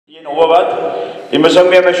In Oberwart, ich muss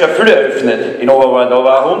sagen, wir haben ja schon viel eröffnet in Oberwart,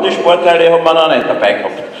 aber eine Hundesporthalle haben wir noch nicht dabei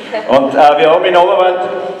gehabt. Und wir haben in Oberwart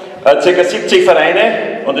ca. 70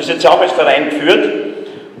 Vereine und es ist jetzt auch als Verein geführt.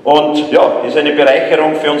 Und ja, ist eine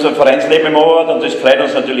Bereicherung für unser Vereinsleben im Oberwart und das freut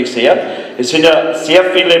uns natürlich sehr. Es sind ja sehr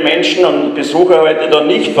viele Menschen und Besucher heute da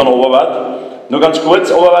nicht von Oberwart. Nur ganz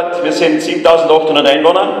kurz, Oberwart, wir sind 7800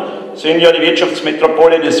 Einwohner, sind ja die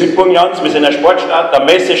Wirtschaftsmetropole des Südburgenlands, wir sind eine Sportstadt, eine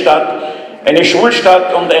Messestadt, eine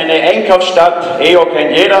Schulstadt und eine Einkaufsstadt, EO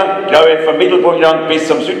kennt jeder, glaube ich, vom Mittelburgenland bis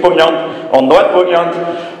zum Südburgenland und Nordburgenland.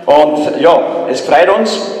 Und ja, es freut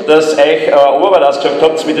uns, dass euch Oberwart ausgesagt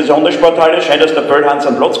habt mit dieser Hundesporthalle. Scheint, dass der Böllhans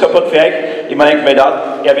einen Platz gehabt hat für euch. Ich meine,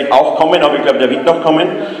 er wird auch kommen, aber ich glaube, der wird noch kommen.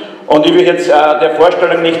 Und ich will jetzt der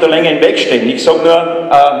Vorstellung nicht da länger im Weg stehen. Ich sage nur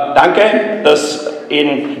danke, dass ihr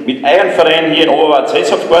mit eurem Verein hier in Oberwart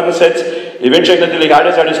sesshaft geworden seid. Ich wünsche euch natürlich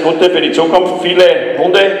alles Gute für die Zukunft, viele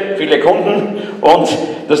Hunde, viele Kunden und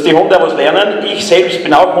dass die Hunde was lernen. Ich selbst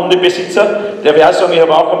bin auch Hundebesitzer, darf ich auch sagen, ich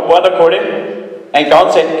habe auch einen Border Collie, ein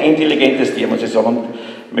ganz intelligentes Tier, muss ich sagen.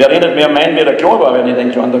 Und mir erinnert mich an meinen, wie der klein war, wenn ich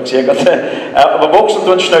den kleinen da gesehen habe. Aber wachsen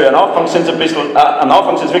tun schnell. Am Anfang sind sie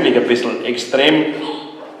wirklich ein bisschen extrem.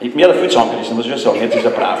 Mir hat er viel zusammengerissen, muss ich schon sagen, jetzt ist er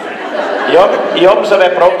brav. Ich hab ihn so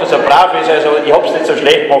weit gebracht, dass er brav ist, also ich habe es nicht so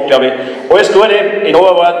schlecht gemacht, glaube ich. Alles Gute in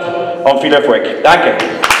Oberwart und viel Erfolg. Danke.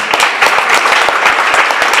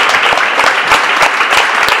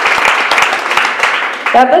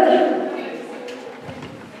 Herbert?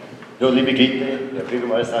 Ja, liebe Gäste, Herr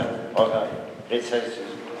Bürgermeister, auch jetzt von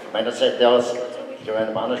meiner Seite aus, ich habe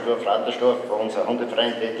einen Mannersdorf, Rattersdorf, wo unser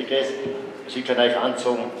Hundeverein tätig ist. Es ist schon euch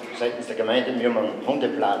angezogen seitens der Gemeinde, wir haben einen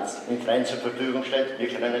Hundeplatz im Freien zur Verfügung gestellt. Wir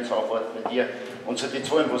können nicht so aufwarten mit dir. Und so die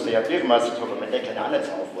Zahlen, was der Herr Bürgermeister gesagt hat, mit der können auch nicht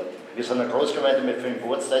so aufwarten. Wir sind eine Großgemeinde mit 5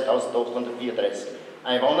 Ortsteilen, 1834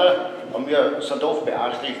 Einwohner und wir sind oft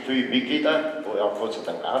beachtlich viele Mitglieder, wo ich auch Gott sei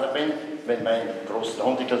Dank auch bin. Wenn mein großen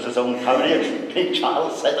Hund, ich kann so sagen, ich bin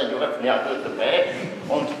Charles seit einem Jahr dabei.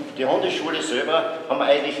 Und die Hundeschule selber haben wir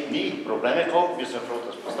eigentlich nie Probleme gehabt. Wir sind froh,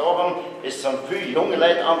 dass wir es da haben. Es sind viele junge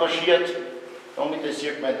Leute engagiert. Damit das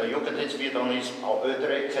sieht man, der Jugend jetzt wieder dann ist, auch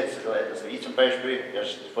ältere gesetzte Leute, also ich zum Beispiel,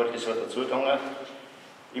 erst voriges Jahr dazugegangen.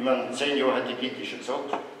 Ich meine, 10 Jahre hat die Gitti schon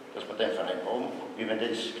gesagt, dass wir den Verein haben. Wir werden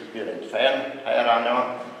das gebührend feiern,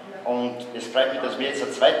 heuer. Und es freut mich, dass wir jetzt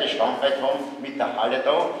ein zweites Standbein haben mit der Halle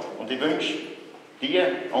da. Und ich wünsche dir,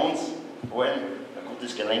 uns, allen ein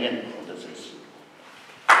gutes Gelingen und das ist.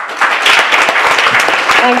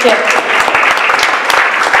 Danke.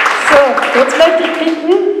 So, jetzt möchte ich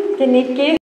bitten, die Niki.